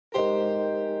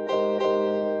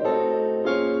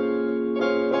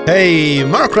Hey,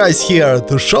 Mark Rice here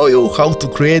to show you how to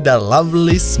create a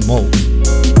lovely smoke.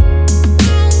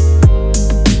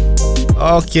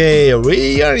 Okay,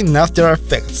 we are in After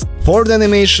Effects. For the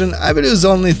animation I will use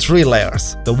only 3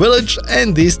 layers, the village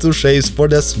and these 2 shapes for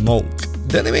the smoke.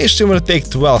 The animation will take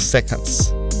 12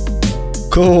 seconds.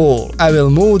 Cool, I will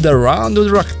move the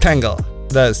rounded rectangle.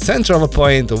 The central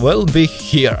point will be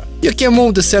here. You can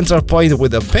move the central point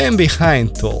with the pen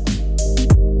behind tool.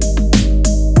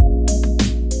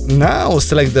 Now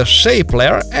select the shape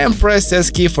layer and press S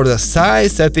key for the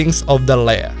size settings of the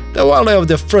layer. The value of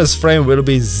the first frame will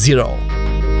be 0.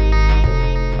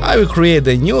 I will create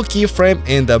a new keyframe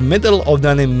in the middle of the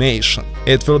animation.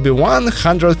 It will be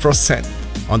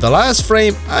 100%. On the last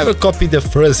frame, I will copy the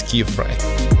first keyframe.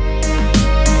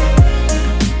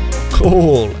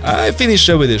 Cool, I finished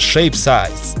with the shape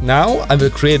size. Now I will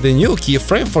create a new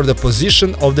keyframe for the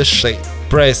position of the shape.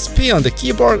 Press P on the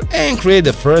keyboard and create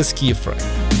the first keyframe.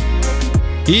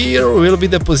 Here will be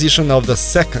the position of the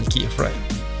second keyframe.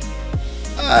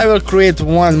 I will create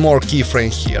one more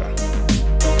keyframe here.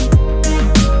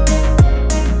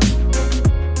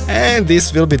 And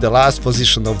this will be the last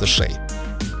position of the shape.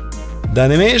 The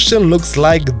animation looks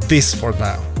like this for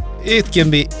now. It can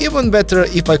be even better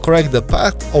if I correct the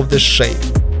path of the shape.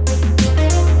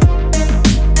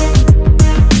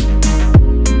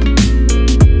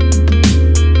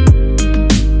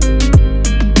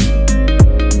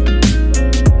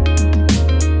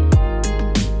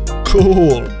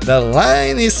 Cool, the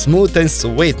line is smooth and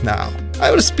sweet now. I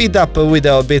will speed up a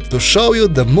video a bit to show you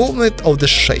the movement of the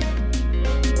shape.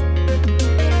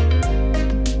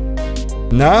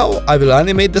 Now I will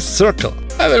animate the circle.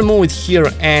 I will move it here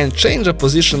and change the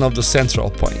position of the central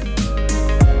point.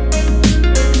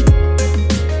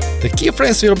 The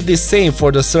keyframes will be the same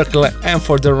for the circle and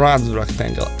for the round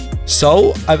rectangle.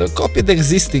 So I will copy the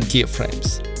existing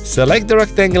keyframes. Select the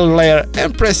rectangle layer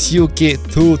and press U key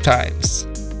 2 times.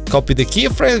 Copy the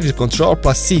keyframes with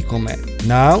Ctrl+C command.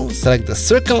 Now select the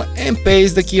circle and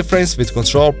paste the keyframes with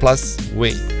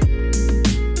Ctrl+V.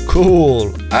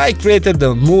 Cool! I created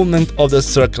the movement of the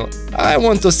circle. I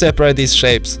want to separate these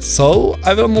shapes, so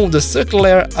I will move the circle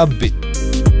layer a bit.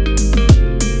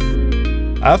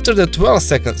 After the 12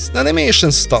 seconds, the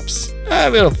animation stops. I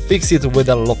will fix it with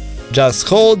a loop. Just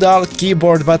hold the Alt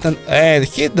keyboard button and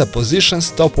hit the position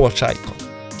stopwatch icon.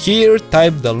 Here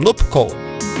type the loop code.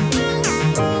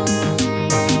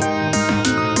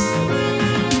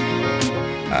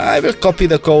 I will copy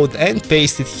the code and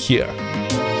paste it here.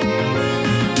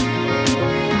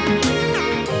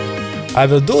 I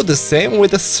will do the same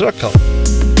with the circle.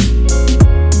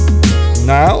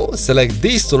 Now select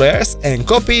these 2 layers and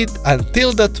copy it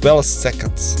until the 12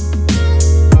 seconds.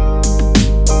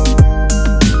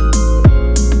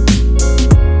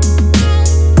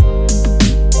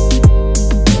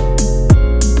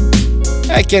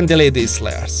 I can delete these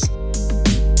layers.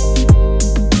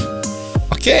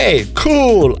 Okay,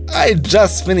 cool! I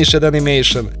just finished the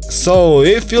animation. So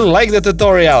if you like the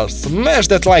tutorial, smash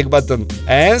that like button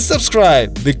and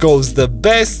subscribe, because the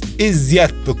best is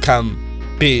yet to come.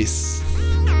 Peace!